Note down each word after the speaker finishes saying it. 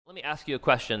Let me ask you a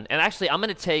question. And actually, I'm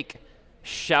going to take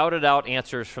shouted out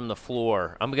answers from the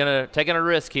floor. I'm going to take a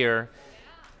risk here.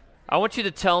 I want you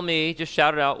to tell me, just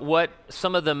shout it out, what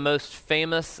some of the most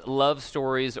famous love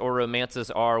stories or romances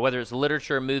are, whether it's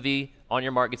literature, movie. On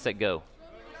your mark, get set, go.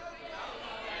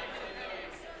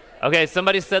 Okay,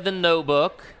 somebody said The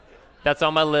Notebook. That's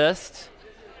on my list.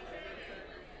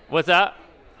 What's that?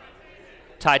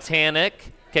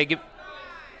 Titanic. Okay,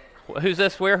 who's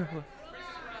this? Where?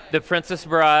 The Princess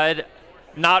Bride.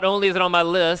 Not only is it on my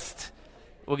list,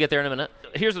 we'll get there in a minute.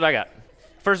 Here's what I got.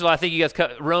 First of all, I think you guys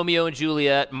cut Romeo and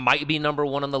Juliet might be number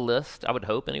one on the list. I would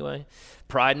hope anyway.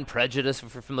 Pride and Prejudice,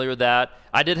 if you're familiar with that.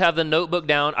 I did have The Notebook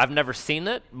down. I've never seen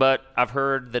it, but I've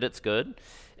heard that it's good.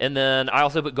 And then I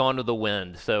also put Gone with the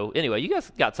Wind. So anyway, you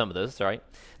guys got some of those, all right?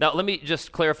 Now, let me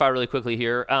just clarify really quickly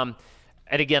here. And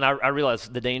again, I realize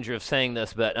the danger of saying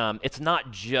this, but it's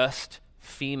not just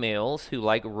females who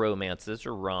like romances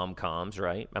or rom-coms,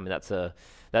 right? I mean,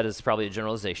 that is probably a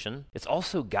generalization. It's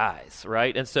also guys,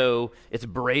 right? And so it's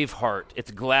Braveheart,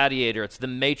 it's Gladiator, it's The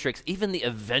Matrix, even The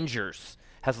Avengers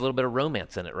has a little bit of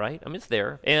romance in it, right? I mean, it's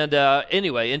there. And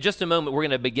anyway, in just a moment, we're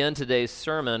going to begin today's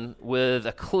sermon with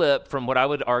a clip from what I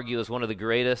would argue is one of the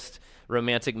greatest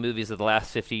romantic movies of the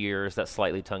last 50 years. That's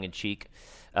slightly tongue-in-cheek,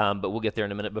 but we'll get there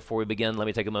in a minute. Before we begin, let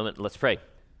me take a moment and let's pray.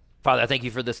 Father, I thank you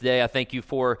for this day. I thank you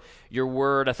for your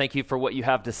word. I thank you for what you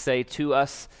have to say to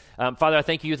us. Father, I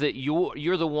thank you that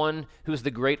you're the one who is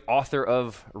the great author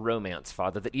of romance,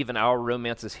 Father, that even our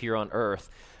romances here on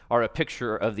earth are a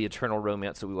picture of the eternal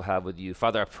romance that we will have with you.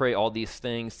 Father, I pray all these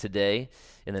things today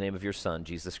in the name of your Son,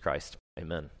 Jesus Christ.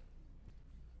 Amen.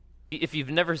 If you've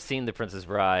never seen The Princess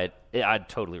Bride, I'd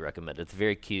totally recommend it. It's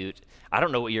very cute. I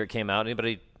don't know what year it came out.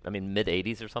 Anybody,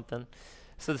 mid-'80s or something?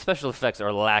 So the special effects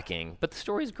are lacking, but the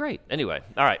story's great. Anyway,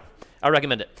 all right, I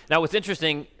recommend it. Now, what's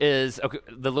interesting is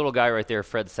the little guy right there,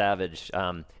 Fred Savage,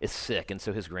 is sick, and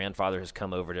so his grandfather has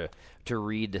come over to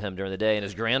read to him during the day, and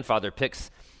his grandfather picks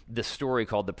this story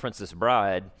called The Princess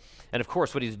Bride, and of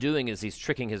course what he's doing is he's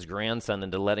tricking his grandson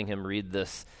into letting him read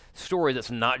this story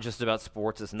that's not just about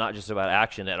sports, it's not just about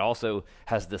action, it also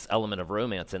has this element of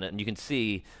romance in it, and you can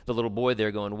see the little boy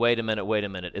there going, wait a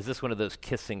minute, is this one of those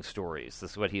kissing stories?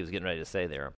 This is what he was getting ready to say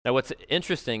there. Now what's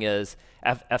interesting is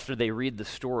after they read the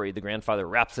story, the grandfather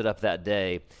wraps it up that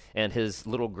day, and his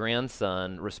little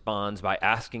grandson responds by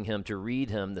asking him to read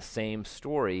him the same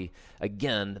story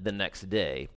again the next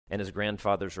day, and his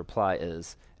grandfather's reply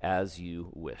is, as you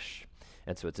wish.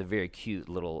 And so it's a very cute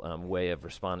little way of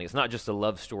responding. It's not just a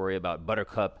love story about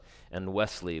Buttercup and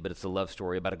Wesley, but it's a love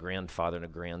story about a grandfather and a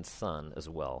grandson as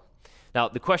well. Now,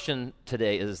 the question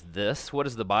today is this: what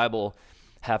does the Bible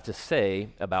have to say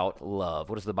about love?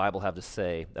 What does the Bible have to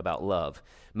say about love?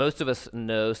 Most of us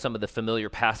know some of the familiar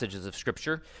passages of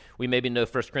Scripture. We maybe know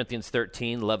 1 Corinthians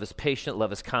 13, love is patient,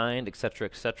 love is kind, etc.,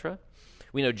 etc.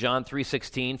 We know John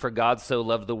 3:16, for God so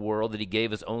loved the world that he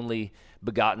gave his only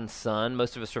begotten son.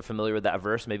 Most of us are familiar with that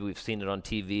verse. Maybe we've seen it on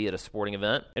TV at a sporting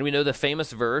event. And we know the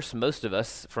famous verse, most of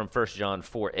us, from 1 John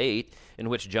 4:8, in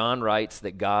which John writes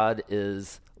that God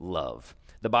is love.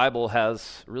 The Bible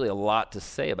has really a lot to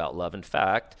say about love. In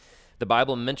fact, the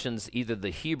Bible mentions either the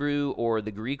Hebrew or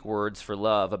the Greek words for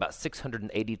love about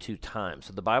 682 times.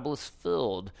 So the Bible is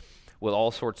filled with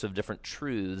all sorts of different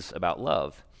truths about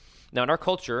love. Now, in our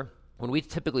culture, when we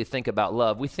typically think about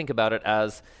love, we think about it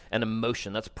as an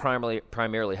emotion. That's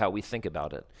primarily how we think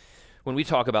about it. When we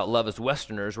talk about love as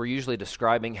Westerners, we're usually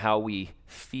describing how we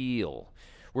feel.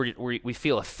 We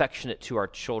feel affectionate to our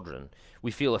children. We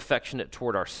feel affectionate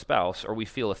toward our spouse, or we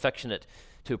feel affectionate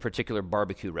to a particular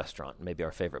barbecue restaurant, maybe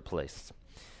our favorite place.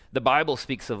 The Bible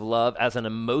speaks of love as an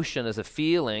emotion, as a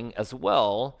feeling as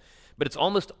well, but it's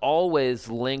almost always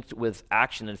linked with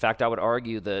action. In fact, I would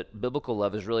argue that biblical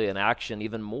love is really an action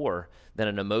even more than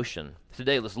an emotion.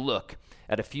 Today, let's look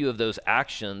at a few of those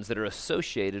actions that are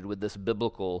associated with this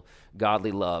biblical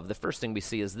godly love. The first thing we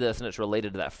see is this, and it's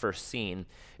related to that first scene.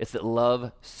 It's that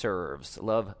love serves.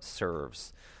 Love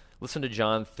serves. Listen to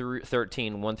John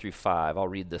 13, 1 through 5. I'll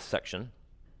read this section.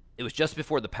 It was just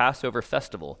before the Passover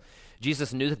festival.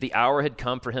 Jesus knew that the hour had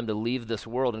come for him to leave this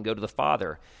world and go to the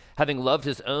Father. Having loved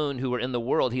his own who were in the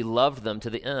world, he loved them to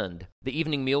the end. The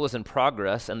evening meal was in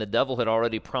progress, and the devil had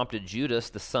already prompted Judas,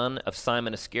 the son of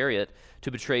Simon Iscariot, to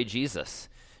betray Jesus.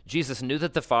 Jesus knew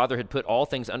that the Father had put all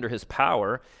things under his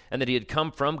power, and that he had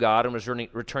come from God and was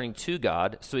returning to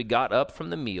God. So he got up from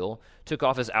the meal, took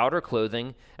off his outer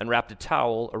clothing, and wrapped a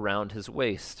towel around his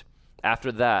waist.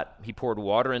 After that, he poured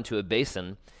water into a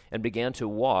basin and began to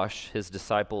wash his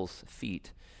disciples'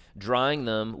 feet, drying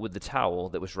them with the towel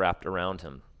that was wrapped around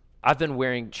him. I've been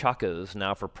wearing chacos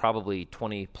now for probably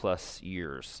 20 plus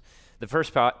years. The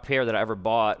first pair that I ever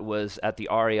bought was at the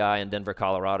REI in Denver,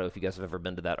 Colorado, if you guys have ever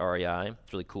been to that REI.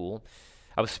 It's really cool.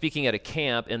 I was speaking at a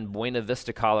camp in Buena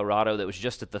Vista, Colorado that was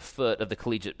just at the foot of the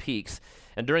Collegiate Peaks.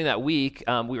 And during that week,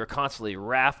 we were constantly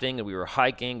rafting and we were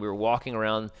hiking. We were walking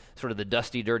around sort of the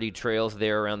dusty, dirty trails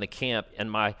there around the camp.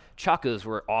 And my Chacos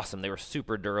were awesome. They were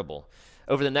super durable.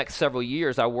 Over the next several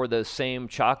years, I wore those same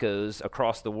Chacos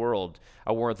across the world.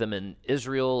 I wore them in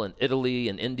Israel and Italy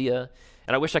and India.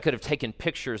 And I wish I could have taken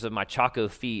pictures of my Chaco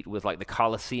feet with like the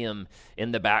Colosseum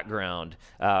in the background,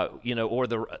 or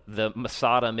the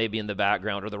Masada maybe in the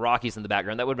background, or the Rockies in the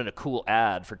background. That would have been a cool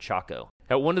ad for Chaco.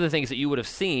 Now, one of the things that you would have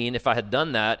seen if I had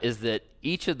done that is that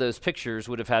each of those pictures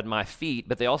would have had my feet,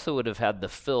 but they also would have had the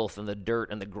filth and the dirt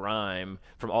and the grime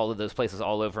from all of those places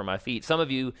all over my feet. Some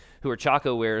of you who are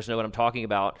Chaco wearers know what I'm talking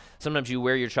about. Sometimes you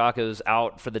wear your Chacos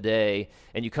out for the day,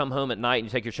 and you come home at night and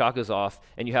you take your Chacos off,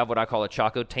 and you have what I call a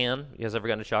Chaco tan. You guys ever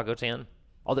gotten a Chaco tan?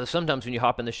 Although sometimes when you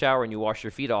hop in the shower and you wash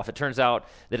your feet off, it turns out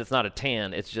that it's not a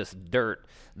tan, it's just dirt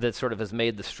that sort of has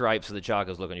made the stripes of the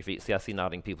Chacos look on your feet. See, I see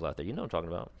nodding people out there. You know what I'm talking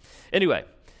about. Anyway,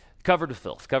 covered with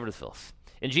filth.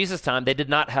 In Jesus' time, they did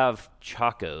not have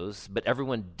Chacos, but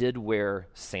everyone did wear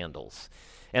sandals.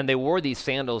 And they wore these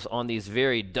sandals on these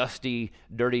very dusty,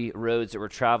 dirty roads that were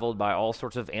traveled by all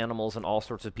sorts of animals and all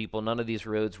sorts of people. None of these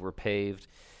roads were paved.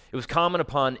 It was common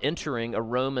upon entering a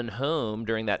Roman home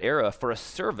during that era for a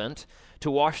servant to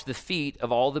wash the feet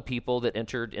of all the people that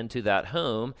entered into that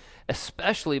home,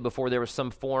 especially before there was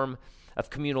some form of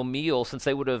communal meal, since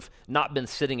they would have not been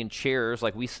sitting in chairs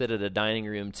like we sit at a dining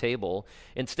room table.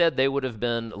 Instead, they would have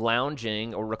been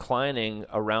lounging or reclining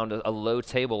around a low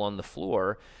table on the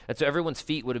floor. And so everyone's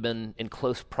feet would have been in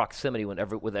close proximity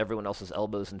with everyone else's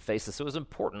elbows and faces. So it was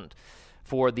important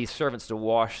for these servants to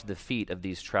wash the feet of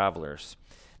these travelers.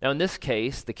 Now, in this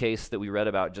case, the case that we read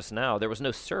about just now, there was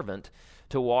no servant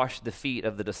to wash the feet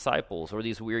of the disciples or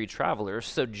these weary travelers.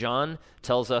 So John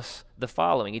tells us the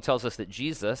following. He tells us that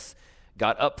Jesus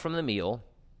got up from the meal,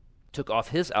 took off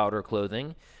his outer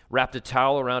clothing, wrapped a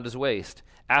towel around his waist.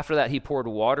 After that, he poured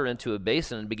water into a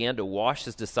basin and began to wash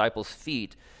his disciples'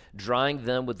 feet, drying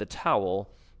them with the towel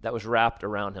that was wrapped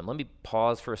around him. Let me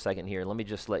pause for a second here. Let me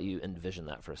just let you envision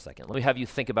that for a second. Let me have you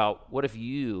think about, what if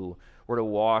you were to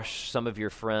wash some of your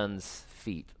friends'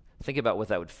 feet? Think about what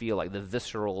that would feel like, the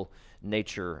visceral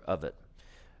nature of it.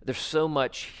 There's so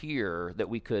much here that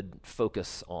we could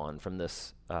focus on from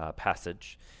this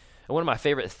passage. And one of my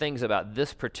favorite things about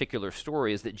this particular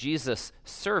story is that Jesus'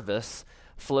 service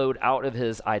flowed out of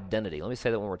his identity. Let me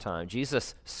say that one more time.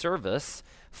 Jesus' service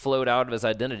flowed out of his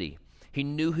identity. He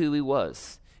knew who he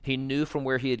was. He knew from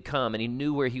where he had come, and he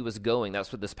knew where he was going.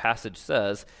 That's what this passage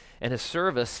says. And his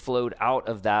service flowed out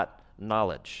of that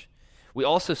knowledge. We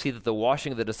also see that the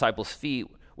washing of the disciples' feet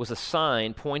was a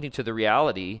sign pointing to the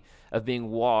reality of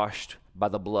being washed by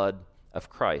the blood of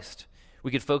Christ. We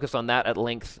could focus on that at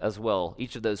length as well.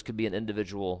 Each of those could be an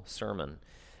individual sermon.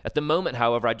 At the moment,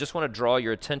 however, I just want to draw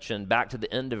your attention back to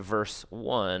the end of verse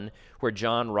 1, where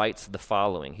John writes the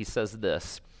following. He says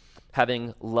this,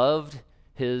 "Having loved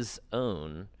his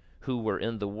own who were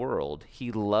in the world,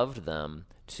 he loved them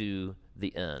to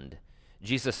the end."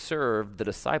 Jesus served the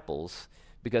disciples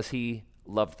because he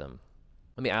loved them.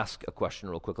 Let me ask a question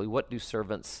real quickly. What do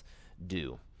servants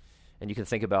do? And you can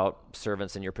think about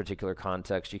servants in your particular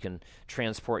context. You can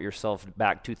transport yourself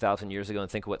back 2,000 years ago and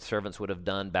think what servants would have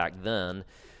done back then.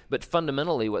 But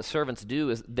fundamentally, what servants do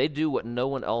is they do what no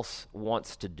one else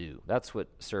wants to do. That's what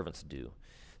servants do.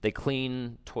 They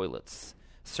clean toilets.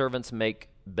 Servants make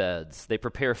beds. They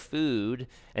prepare food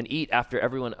and eat after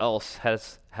everyone else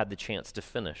has had the chance to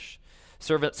finish.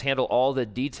 Servants handle all the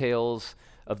details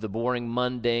of the boring,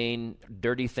 mundane,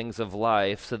 dirty things of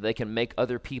life so that they can make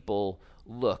other people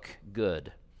look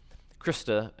good.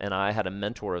 Krista and I had a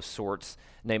mentor of sorts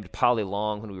named Polly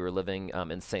Long when we were living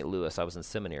in St. Louis. I was in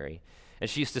seminary. And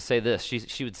she used to say this.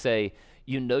 She would say,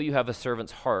 "You know you have a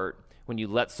servant's heart when you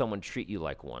let someone treat you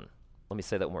like one." Let me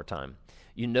say that one more time.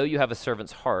 You know you have a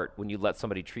servant's heart when you let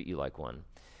somebody treat you like one.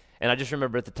 And I just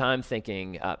remember at the time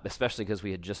thinking, especially because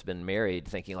we had just been married,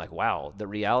 thinking like, wow, the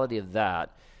reality of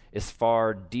that is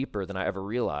far deeper than I ever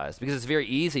realized. Because it's very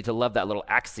easy to love that little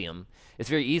axiom. It's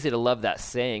very easy to love that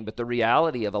saying, but the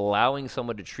reality of allowing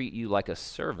someone to treat you like a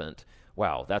servant,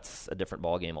 wow, that's a different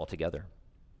ballgame altogether.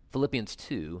 Philippians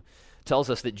 2 tells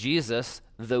us that Jesus,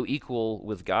 though equal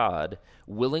with God,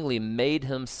 willingly made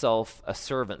himself a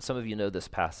servant. Some of you know this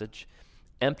passage.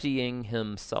 Emptying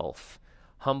himself,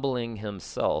 humbling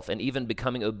himself, and even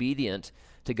becoming obedient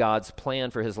to God's plan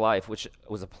for his life, which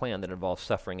was a plan that involved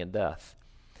suffering and death.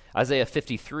 Isaiah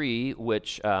 53,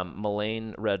 which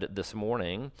Melaine read this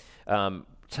morning,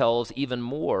 tells even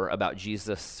more about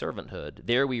Jesus' servanthood.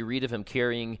 There we read of him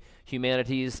carrying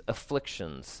humanity's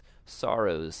afflictions,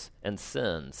 sorrows, and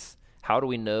sins. How do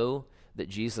we know that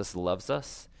Jesus loves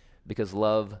us? Because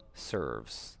love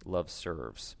serves. Love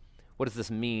serves. What does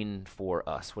this mean for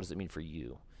us? What does it mean for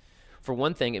you? For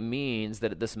one thing, it means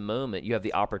that at this moment you have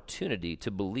the opportunity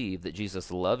to believe that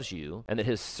Jesus loves you and that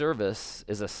his service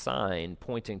is a sign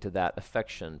pointing to that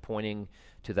affection, pointing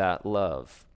to that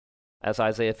love. As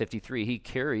Isaiah 53, he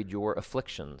carried your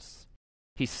afflictions.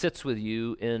 He sits with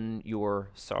you in your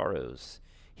sorrows.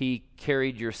 He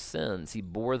carried your sins. He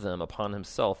bore them upon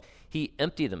himself. He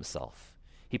emptied himself.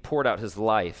 He poured out his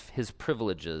life, his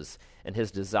privileges, and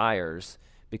his desires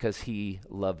because he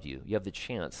loved you. You have the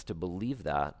chance to believe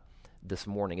that this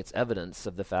morning. It's evidence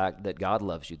of the fact that God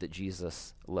loves you, that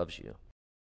Jesus loves you.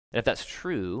 And if that's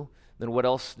true, then what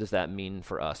else does that mean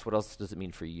for us? What else does it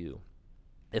mean for you?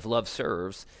 If love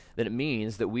serves, then it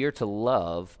means that we are to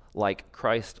love like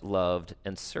Christ loved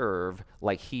and serve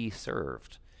like he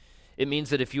served. It means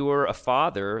that if you're a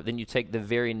father, then you take the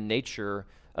very nature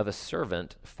of a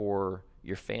servant for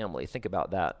your family. Think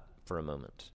about that for a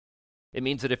moment. It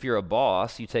means that if you're a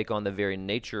boss, you take on the very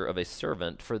nature of a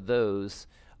servant for those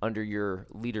under your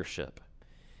leadership.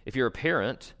 If you're a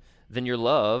parent, then your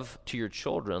love to your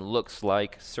children looks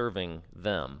like serving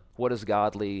them. What does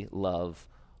godly love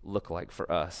look like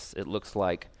for us? It looks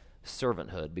like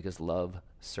servanthood because love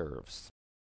serves.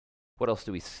 What else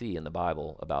do we see in the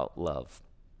Bible about love?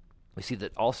 We see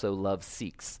that also love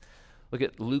seeks. Look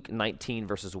at Luke 19,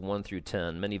 verses 1 through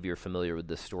 10. Many of you are familiar with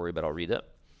this story, but I'll read it.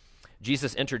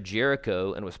 Jesus entered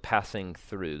Jericho and was passing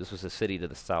through. This was a city to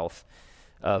the south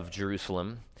of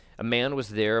Jerusalem. A man was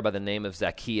there by the name of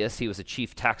Zacchaeus. He was a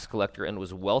chief tax collector and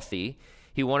was wealthy.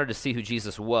 He wanted to see who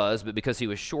Jesus was, but because he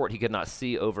was short, he could not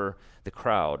see over the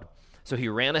crowd. So he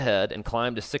ran ahead and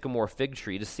climbed a sycamore fig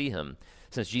tree to see him,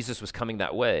 since Jesus was coming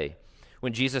that way.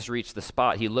 When Jesus reached the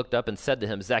spot, he looked up and said to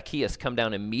him, "Zacchaeus, come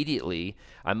down immediately.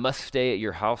 I must stay at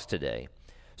your house today."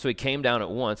 So he came down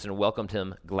at once and welcomed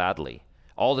him gladly.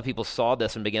 All the people saw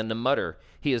this and began to mutter,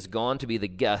 "He has gone to be the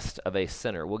guest of a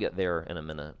sinner." We'll get there in a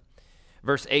minute.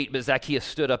 Verse 8, but Zacchaeus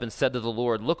stood up and said to the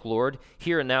Lord, "Look, Lord,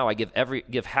 here and now I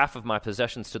give half of my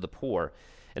possessions to the poor.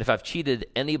 And if I've cheated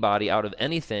anybody out of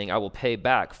anything, I will pay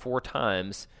back 4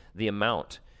 times the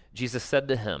amount." Jesus said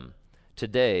to him,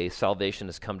 "Today salvation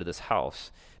has come to this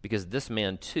house, because this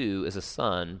man too is a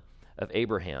son of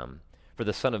Abraham. For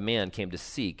the Son of Man came to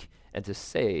seek and to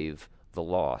save the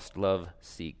lost." Love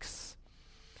seeks.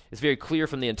 It's very clear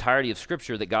from the entirety of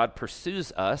Scripture that God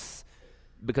pursues us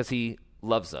because he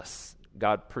loves us.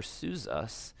 God pursues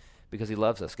us because he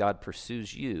loves us. God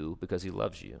pursues you because he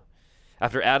loves you.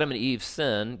 After Adam and Eve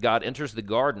sin, God enters the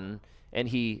garden and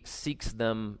he seeks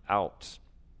them out.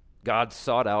 God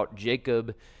sought out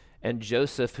Jacob and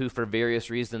Joseph, who for various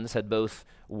reasons had both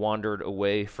wandered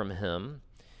away from him.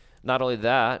 Not only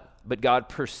that, but God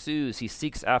pursues, he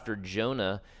seeks after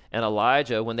Jonah and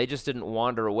Elijah when they just didn't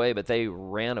wander away, but they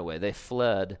ran away. They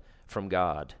fled from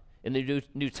God. In the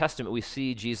New Testament, we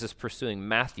see Jesus pursuing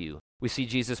Matthew. We see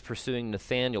Jesus pursuing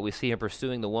Nathanael. We see him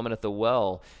pursuing the woman at the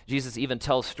well. Jesus even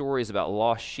tells stories about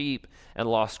lost sheep and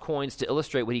lost coins to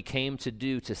illustrate what he came to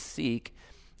do, to seek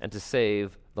and to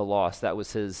save the lost. That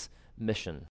was his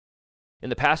mission. In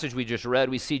the passage we just read,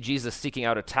 we see Jesus seeking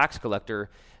out a tax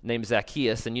collector named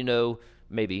Zacchaeus, and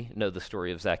maybe know the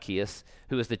story of Zacchaeus,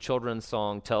 who, as the children's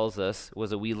song tells us,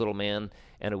 was a wee little man,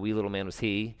 and a wee little man was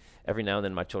he. Every now and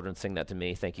then my children sing that to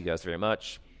me. Thank you guys very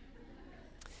much.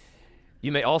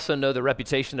 You may also know the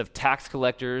reputation of tax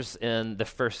collectors in the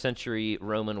first century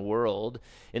Roman world.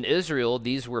 In Israel,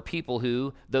 these were people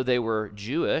who, though they were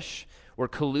Jewish, were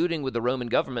colluding with the Roman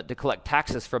government to collect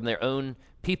taxes from their own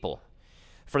people.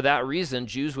 For that reason,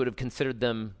 Jews would have considered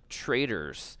them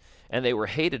traitors, and they were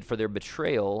hated for their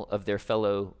betrayal of their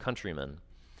fellow countrymen.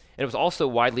 And it was also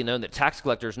widely known that tax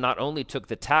collectors not only took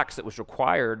the tax that was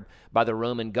required by the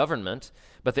Roman government,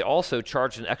 but they also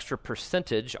charged an extra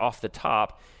percentage off the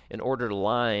top in order to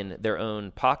line their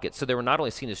own pockets. So they were not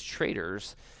only seen as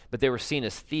traitors, but they were seen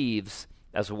as thieves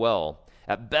as well.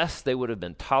 At best, they would have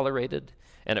been tolerated,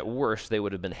 and at worst, they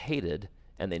would have been hated,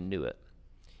 and they knew it.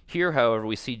 Here, however,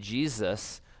 we see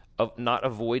Jesus not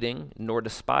avoiding nor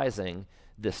despising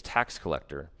this tax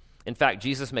collector. In fact,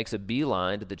 Jesus makes a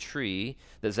beeline to the tree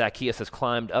that Zacchaeus has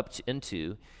climbed up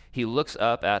into. He looks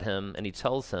up at him and he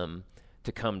tells him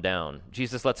to come down.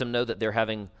 Jesus lets him know that they're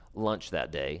having lunch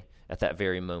that day at that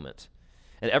very moment.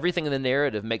 And everything in the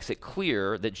narrative makes it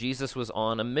clear that Jesus was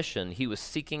on a mission. He was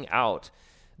seeking out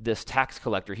this tax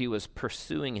collector. He was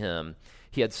pursuing him.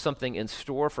 He had something in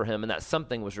store for him, and that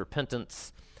something was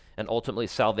repentance and ultimately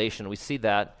salvation. We see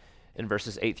that in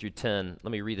verses 8 through 10.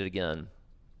 Let me read it again.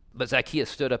 But Zacchaeus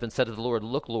stood up and said to the Lord,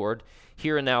 "Look, Lord,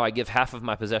 here and now I give half of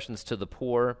my possessions to the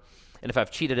poor, and if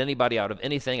I've cheated anybody out of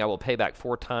anything, I will pay back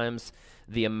 4 times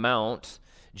the amount."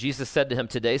 Jesus said to him,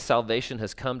 "Today salvation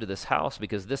has come to this house,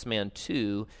 because this man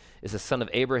too is a son of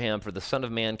Abraham, for the Son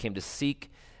of Man came to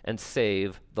seek and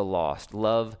save the lost."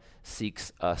 Love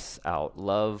seeks us out.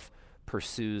 Love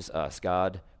pursues us.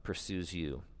 God pursues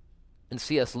you. In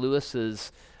C.S.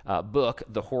 Lewis's book,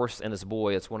 The Horse and His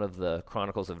Boy, it's one of the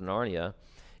Chronicles of Narnia.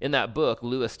 In that book,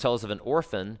 Lewis tells of an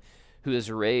orphan who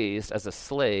is raised as a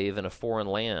slave in a foreign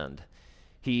land.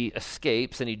 He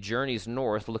escapes and he journeys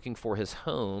north looking for his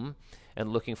home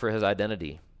and looking for his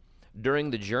identity. During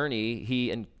the journey,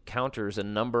 he encounters a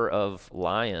number of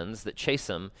lions that chase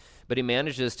him, but he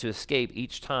manages to escape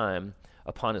each time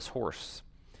upon his horse.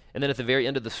 And then at the very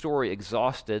end of the story,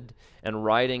 exhausted and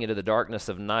riding into the darkness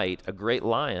of night, a great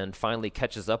lion finally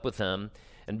catches up with him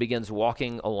and begins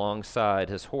walking alongside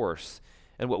his horse.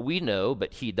 And what we know,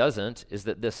 but he doesn't, is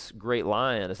that this great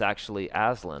lion is actually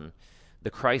Aslan, the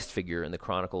Christ figure in the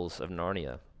Chronicles of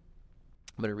Narnia.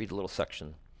 I'm going to read a little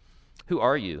section. "Who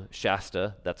are you?"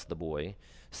 Shasta, that's the boy,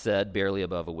 said barely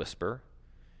above a whisper.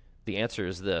 "The answer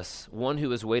is this: one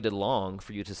who has waited long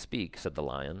for you to speak," said the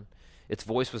lion. Its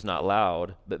voice was not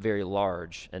loud, but very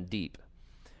large and deep.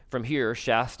 From here,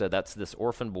 Shasta, that's this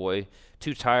orphan boy,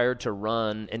 too tired to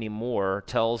run anymore,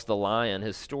 tells the lion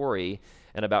his story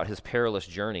and about his perilous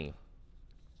journey.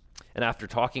 And after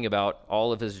talking about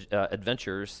all of his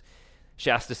adventures,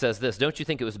 Shasta says this: "Don't you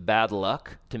think it was bad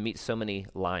luck to meet so many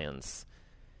lions?"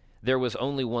 "There was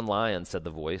only one lion," said the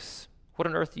voice. "What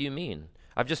on earth do you mean?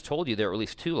 I've just told you there were at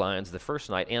least 2 lions the first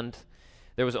night, and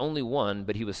there was only one,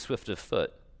 but he was swift of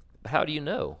foot." "But how do you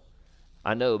know?"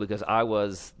 "I know because I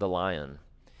was the lion."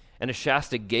 And as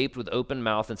Shasta gaped with open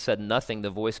mouth and said nothing, the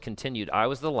voice continued, "I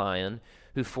was the lion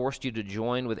who forced you to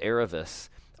join with Aravis.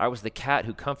 I was the cat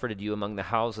who comforted you among the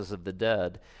houses of the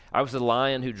dead. I was the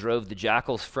lion who drove the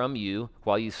jackals from you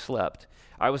while you slept.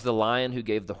 I was the lion who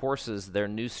gave the horses their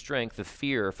new strength of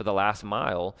fear for the last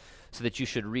mile, so that you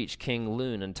should reach King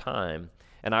Lune in time.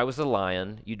 And I was the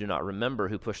lion you do not remember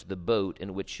who pushed the boat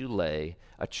in which you lay,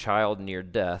 a child near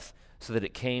death, so that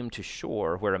it came to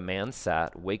shore where a man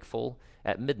sat, wakeful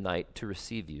at midnight to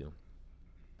receive you."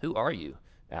 "Who are you?"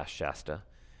 asked Shasta.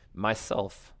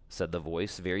 "Myself," said the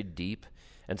voice, very deep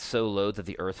and so low that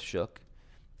the earth shook.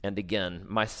 And again,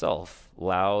 "Myself,"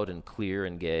 loud and clear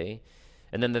and gay.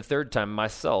 And then the third time,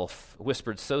 "Myself,"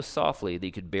 whispered so softly that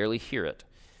you could barely hear it,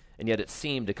 and yet it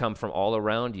seemed to come from all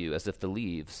around you as if the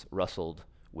leaves rustled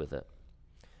with it.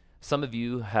 Some of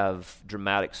you have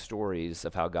dramatic stories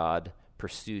of how God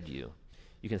pursued you.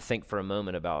 You can think for a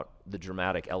moment about the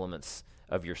dramatic elements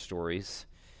of your stories.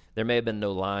 There may have been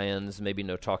no lions, maybe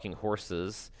no talking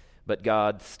horses, but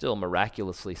God still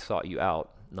miraculously sought you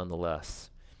out nonetheless.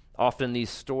 Often these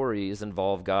stories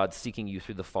involve God seeking you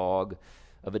through the fog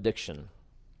of addiction.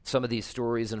 Some of these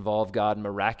stories involve God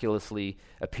miraculously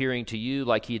appearing to you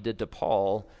like he did to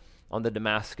Paul on the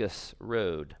Damascus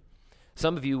Road.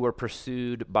 Some of you were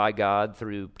pursued by God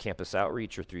through campus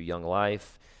outreach or through Young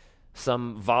Life.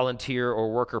 Some volunteer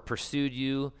or worker pursued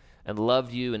you and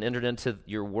loved you and entered into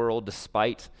your world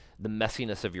despite the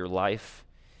messiness of your life.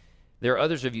 There are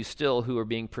others of you still who are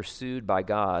being pursued by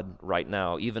God right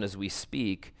now. Even as we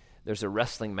speak, there's a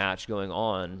wrestling match going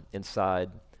on inside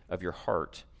of your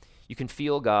heart. You can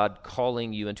feel God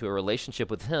calling you into a relationship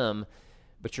with him,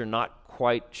 but you're not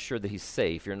quite sure that he's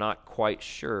safe. You're not quite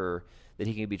sure that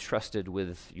he can be trusted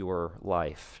with your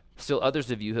life. Still, others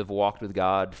of you have walked with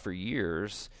God for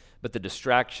years, but the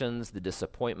distractions, the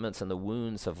disappointments, and the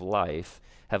wounds of life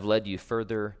have led you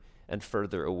further and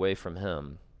further away from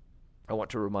him. I want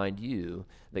to remind you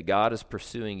that God is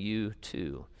pursuing you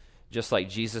too, just like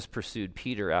Jesus pursued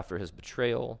Peter after his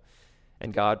betrayal,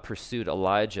 and God pursued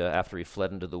Elijah after he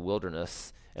fled into the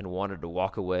wilderness and wanted to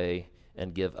walk away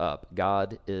and give up.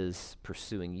 God is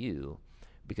pursuing you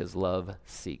because love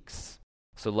seeks.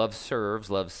 So love serves,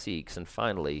 love seeks, and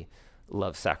finally,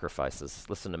 love sacrifices.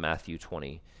 Listen to Matthew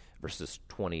 20, verses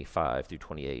 25 through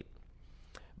 28.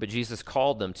 But Jesus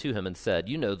called them to him and said,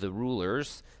 "You know that the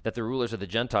rulers of the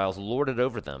Gentiles lord it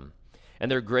over them, and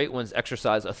their great ones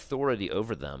exercise authority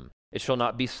over them. It shall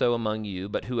not be so among you,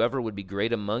 but whoever would be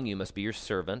great among you must be your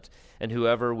servant, and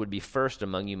whoever would be first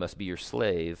among you must be your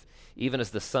slave, even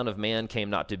as the Son of Man came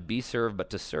not to be served, but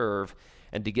to serve,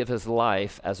 and to give his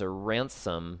life as a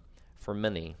ransom for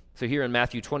many." So here in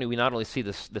Matthew 20, we not only see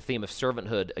the theme of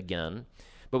servanthood again,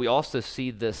 but we also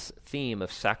see this theme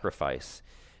of sacrifice.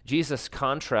 Jesus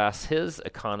contrasts his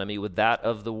economy with that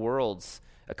of the world's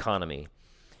economy.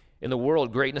 In the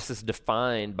world, greatness is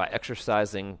defined by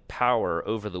exercising power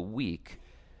over the weak,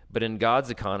 but in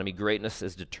God's economy, greatness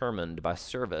is determined by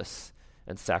service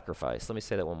and sacrifice. Let me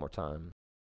say that one more time.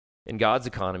 In God's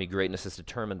economy, greatness is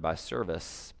determined by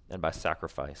service and by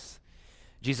sacrifice.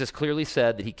 Jesus clearly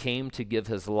said that he came to give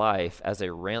his life as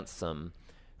a ransom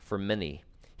for many.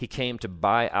 He came to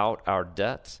buy out our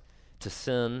debt to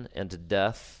sin and to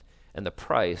death, and the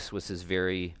price was his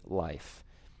very life.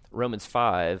 Romans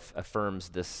 5 affirms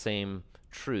this same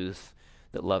truth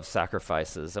that love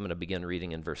sacrifices. I'm going to begin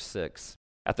reading in verse 6.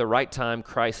 At the right time,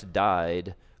 Christ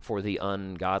died for the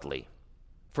ungodly.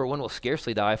 For one will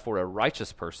scarcely die for a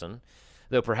righteous person,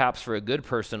 though perhaps for a good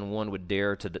person one would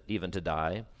dare even to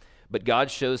die. But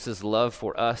God shows his love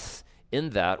for us in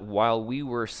that while we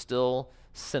were still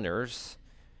sinners,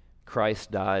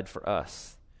 Christ died for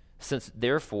us. Since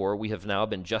therefore we have now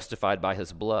been justified by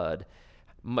his blood,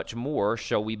 much more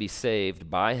shall we be saved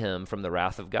by him from the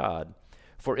wrath of God.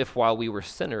 For if while we were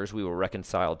sinners we were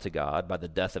reconciled to God by the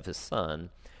death of his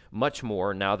Son, much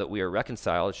more, now that we are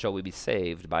reconciled, shall we be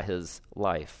saved by his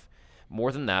life.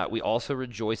 More than that, we also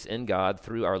rejoice in God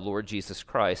through our Lord Jesus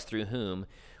Christ, through whom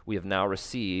we have now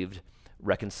received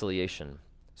reconciliation.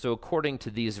 So according to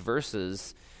these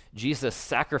verses, Jesus'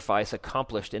 sacrifice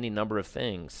accomplished any number of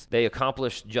things. They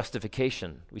accomplished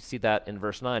justification. We see that in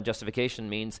verse 9. Justification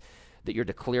means that you're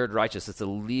declared righteous. It's a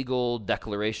legal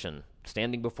declaration.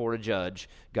 Standing before a judge,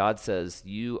 God says,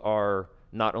 you are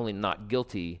not only not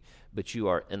guilty, but you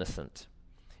are innocent.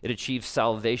 It achieved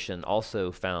salvation,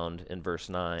 also found in verse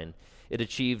 9. It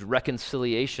achieved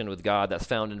reconciliation with God, that's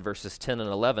found in verses 10 and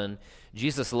 11.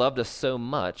 Jesus loved us so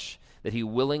much that he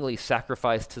willingly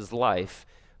sacrificed his life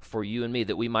for you and me,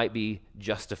 that we might be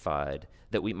justified,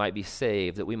 that we might be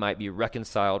saved, that we might be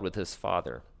reconciled with his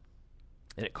Father.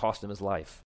 And it cost him his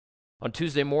life. On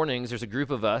Tuesday mornings, there's a group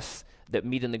of us that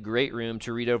meet in the great room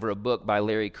to read over a book by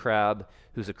Larry Crabb,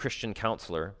 who's a Christian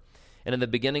counselor. And in the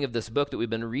beginning of this book that we've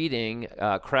been reading,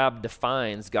 Crabb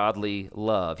defines godly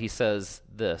love. He says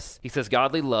this. He says,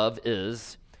 godly love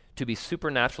is to be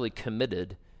supernaturally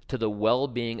committed to the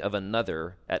well-being of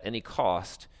another at any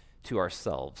cost to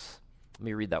ourselves. Let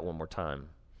me read that one more time.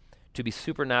 To be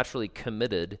supernaturally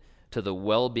committed to the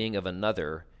well-being of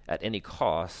another at any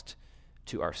cost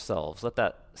to ourselves. Let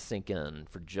that sink in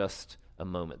for just a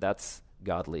moment. That's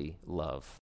godly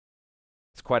love.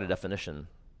 It's quite a definition.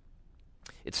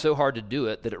 It's so hard to do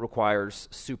it that it requires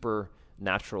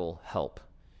supernatural help.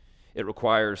 It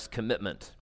requires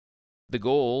commitment. The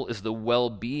goal is the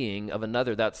well-being of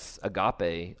another. That's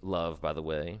agape love, by the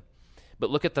way. But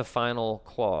look at the final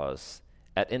clause.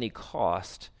 At any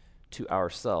cost to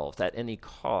ourselves. At any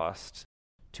cost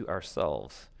to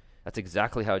ourselves. That's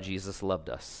exactly how Jesus loved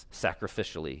us,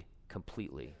 sacrificially,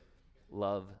 completely.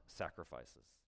 Love sacrifices.